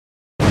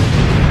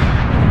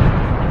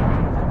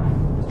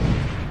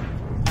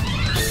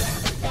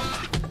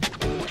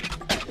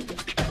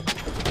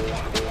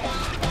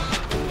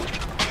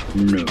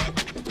no.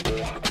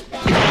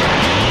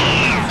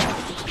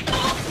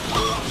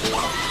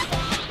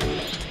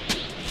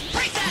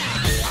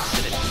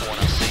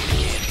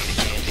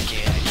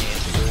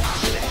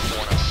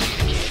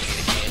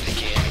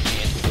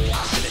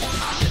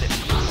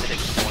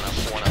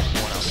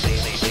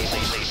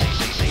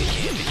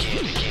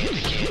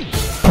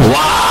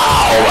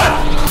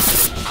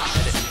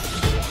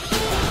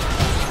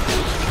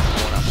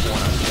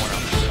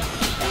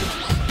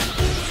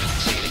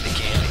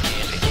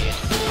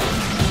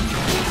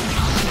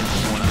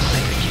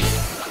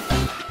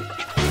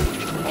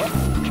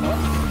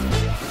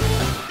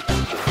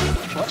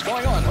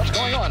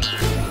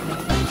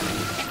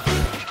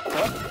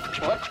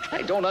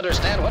 I don't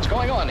understand what's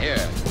going on here.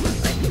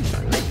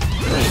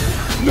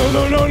 No,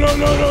 no, no, no,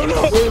 no, no,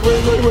 no. Wait.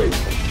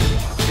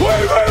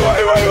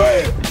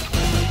 Wait.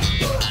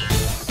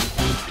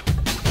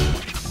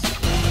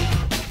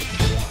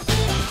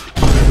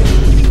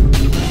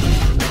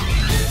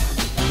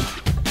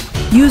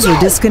 User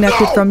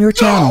disconnected from your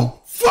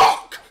channel.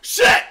 Fuck!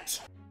 Shit!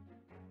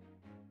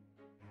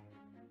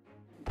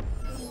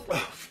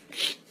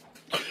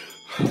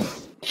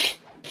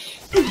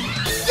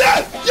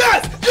 Yes!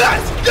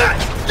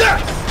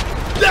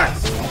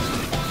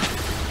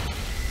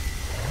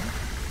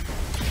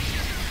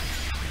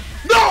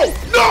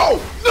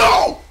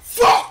 No!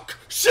 Fuck!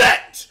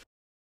 Shit!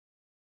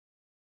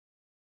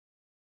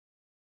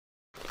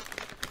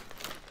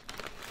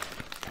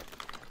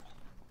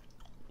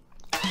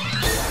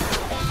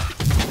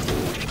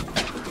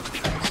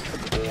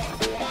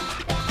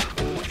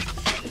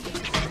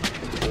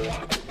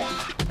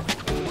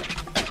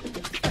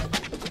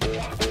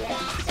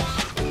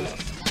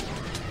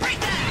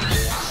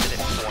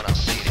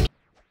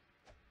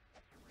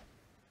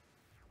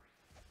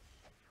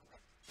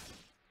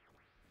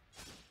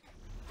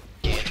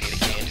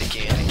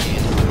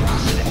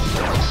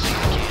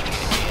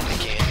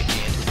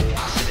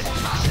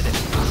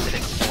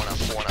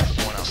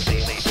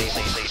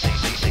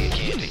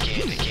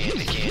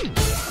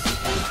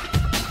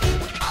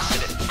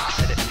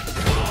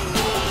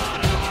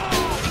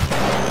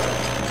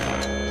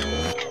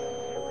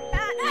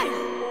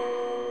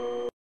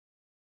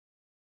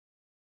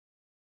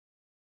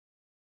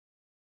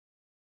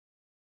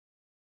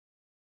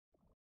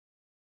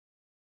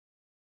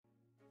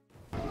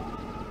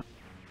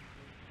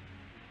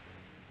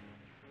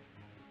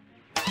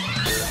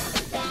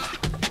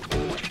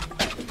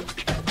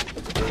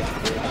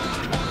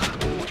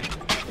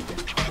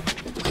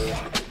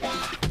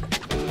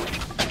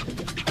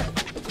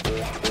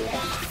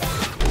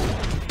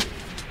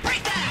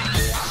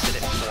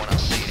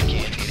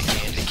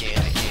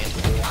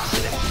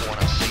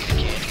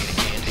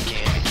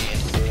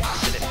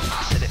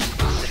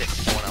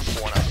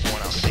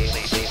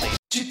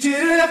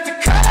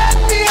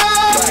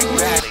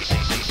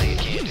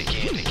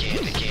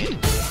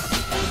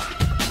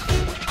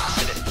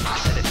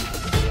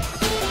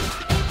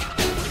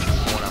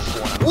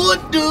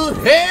 What the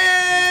hell?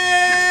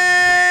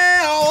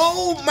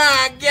 Oh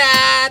my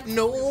God,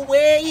 no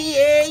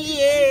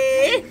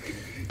way.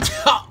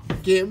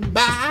 Talking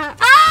about.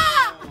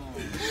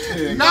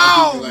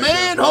 No,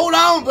 man, hold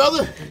on,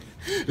 brother.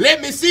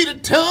 Let me see the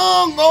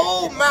tongue.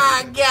 Oh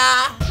my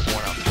God.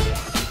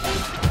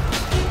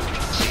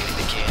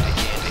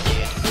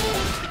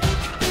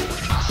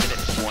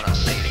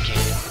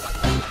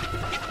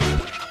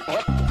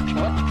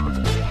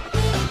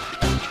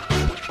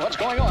 What's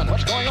going on?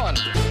 What?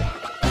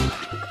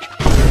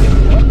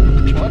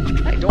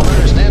 I don't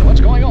understand what's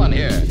going on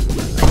here.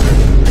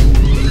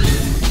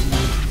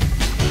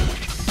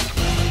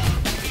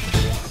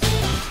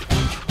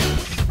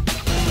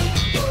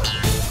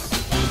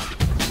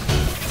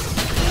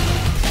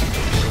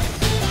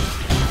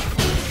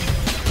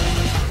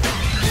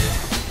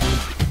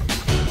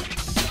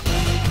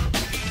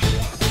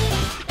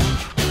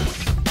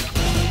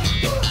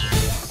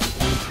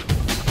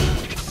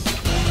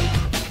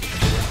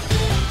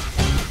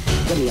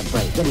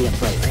 Give me a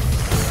break.